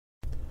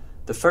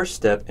The first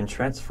step in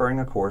transferring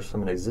a course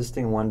from an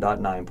existing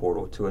 1.9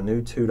 portal to a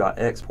new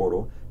 2.X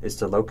portal is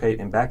to locate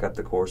and backup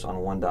the course on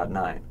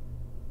 1.9.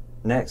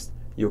 Next,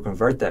 you'll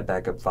convert that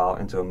backup file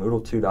into a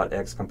Moodle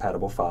 2.X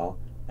compatible file,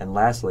 and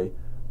lastly,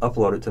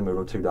 upload it to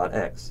Moodle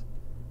 2.X.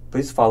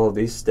 Please follow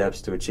these steps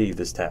to achieve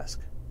this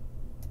task.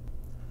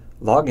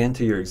 Log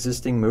into your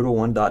existing Moodle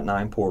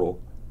 1.9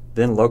 portal,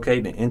 then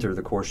locate and enter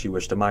the course you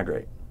wish to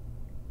migrate.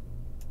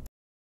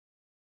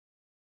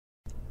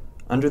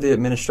 Under the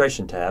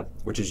Administration tab,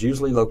 which is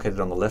usually located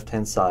on the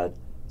left-hand side,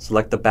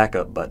 select the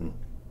Backup button.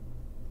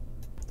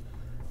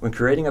 When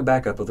creating a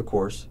backup of the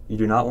course, you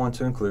do not want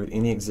to include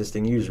any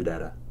existing user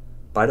data.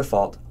 By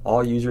default,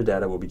 all user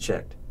data will be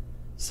checked.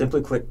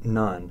 Simply click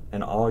None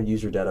and all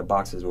user data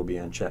boxes will be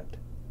unchecked.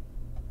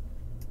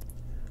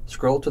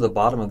 Scroll to the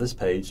bottom of this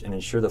page and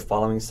ensure the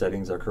following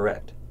settings are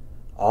correct.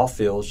 All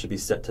fields should be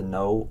set to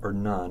No or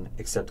None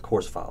except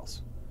course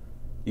files.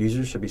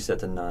 Users should be set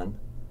to None.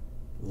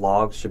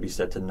 Logs should be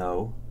set to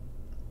No.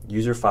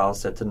 User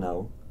files set to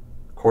No.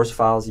 Course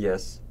files,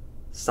 yes.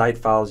 Site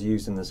files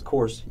used in this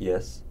course,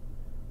 yes.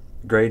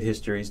 Grade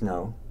histories,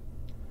 no.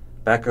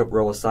 Backup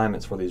role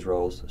assignments for these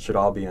roles should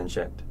all be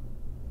unchecked.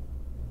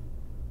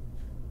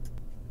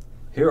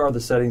 Here are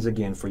the settings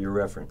again for your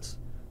reference.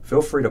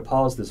 Feel free to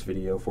pause this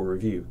video for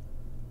review.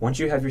 Once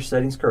you have your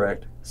settings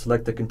correct,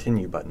 select the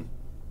Continue button.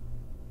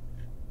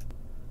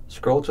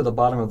 Scroll to the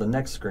bottom of the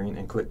next screen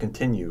and click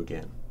Continue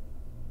again.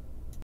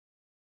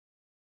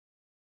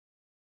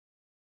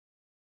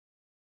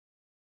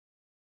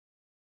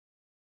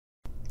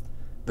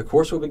 The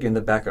course will begin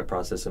the backup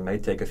process and may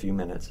take a few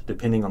minutes,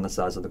 depending on the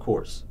size of the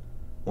course.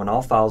 When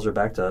all files are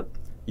backed up,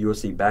 you will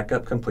see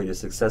Backup completed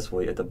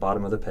successfully at the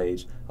bottom of the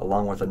page,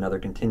 along with another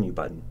Continue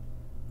button.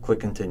 Click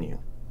Continue.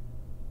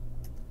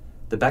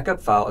 The backup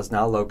file is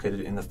now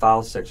located in the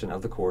Files section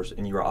of the course,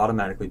 and you are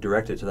automatically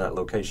directed to that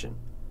location.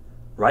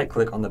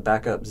 Right-click on the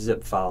backup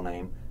zip file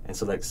name and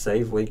select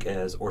Save Link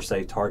As or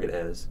Save Target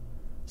As.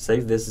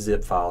 Save this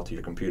zip file to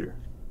your computer.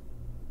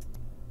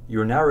 You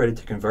are now ready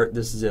to convert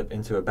this zip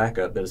into a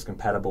backup that is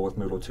compatible with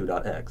Moodle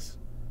 2.X.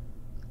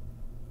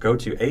 Go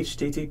to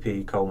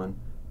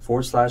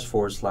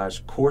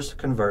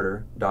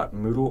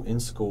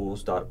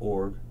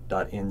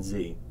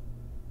http://courseconverter.moodleinschools.org.nz.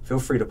 Feel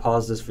free to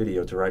pause this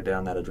video to write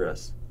down that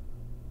address.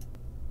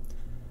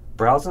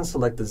 Browse and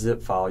select the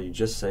zip file you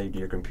just saved to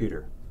your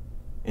computer.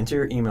 Enter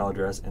your email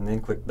address and then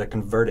click the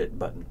Convert It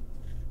button.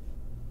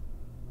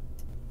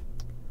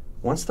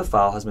 Once the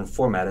file has been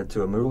formatted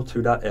to a Moodle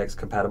 2.X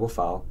compatible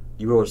file,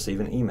 you will receive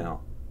an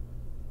email.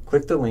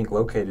 Click the link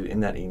located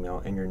in that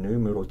email and your new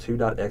Moodle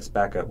 2.X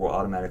backup will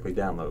automatically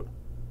download.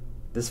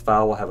 This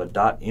file will have a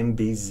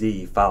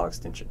 .mbz file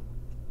extension.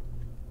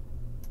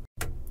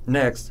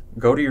 Next,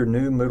 go to your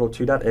new Moodle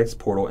 2.X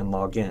portal and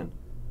log in.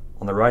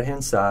 On the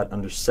right-hand side,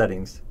 under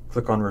Settings,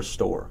 click on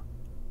Restore.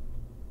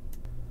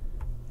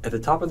 At the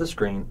top of the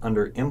screen,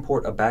 under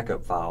Import a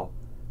Backup File,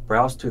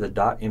 browse to the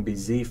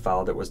 .mbz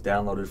file that was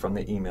downloaded from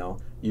the email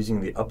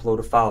using the Upload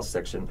a File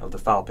section of the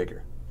file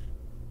picker.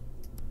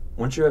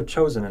 Once you have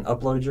chosen and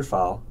uploaded your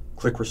file,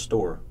 click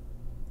Restore.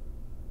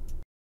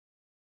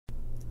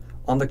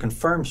 On the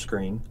Confirm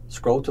screen,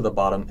 scroll to the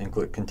bottom and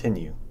click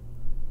Continue.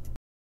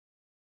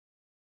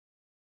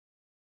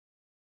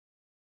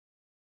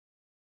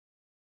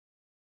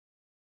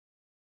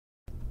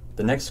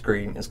 The next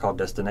screen is called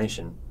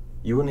Destination.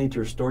 You will need to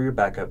restore your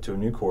backup to a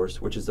new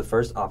course, which is the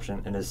first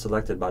option and is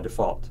selected by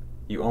default.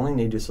 You only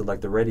need to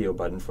select the radio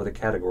button for the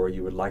category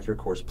you would like your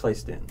course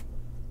placed in.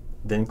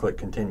 Then click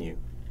Continue.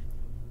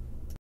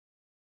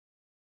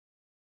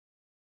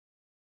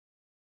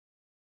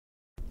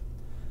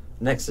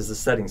 Next is the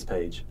Settings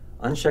page.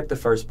 Uncheck the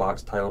first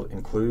box titled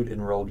Include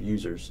Enrolled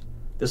Users.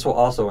 This will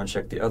also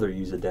uncheck the other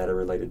user data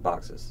related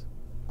boxes.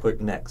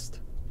 Click Next.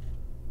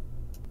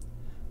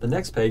 The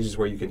next page is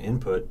where you can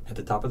input, at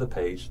the top of the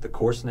page, the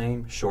course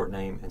name, short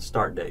name, and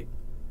start date.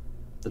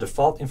 The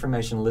default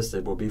information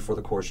listed will be for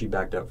the course you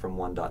backed up from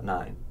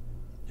 1.9.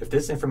 If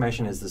this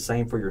information is the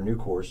same for your new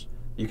course,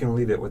 you can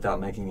leave it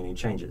without making any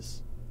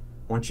changes.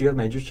 Once you have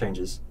made your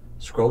changes,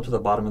 scroll to the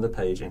bottom of the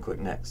page and click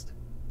Next.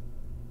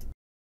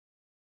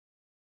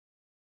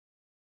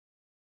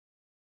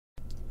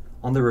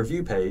 On the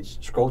Review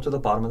page, scroll to the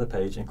bottom of the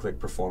page and click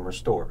Perform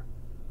Restore.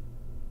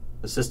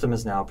 The system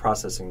is now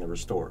processing the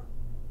restore.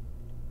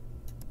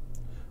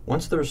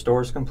 Once the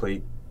restore is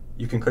complete,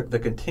 you can click the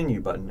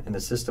Continue button and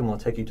the system will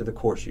take you to the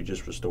course you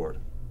just restored.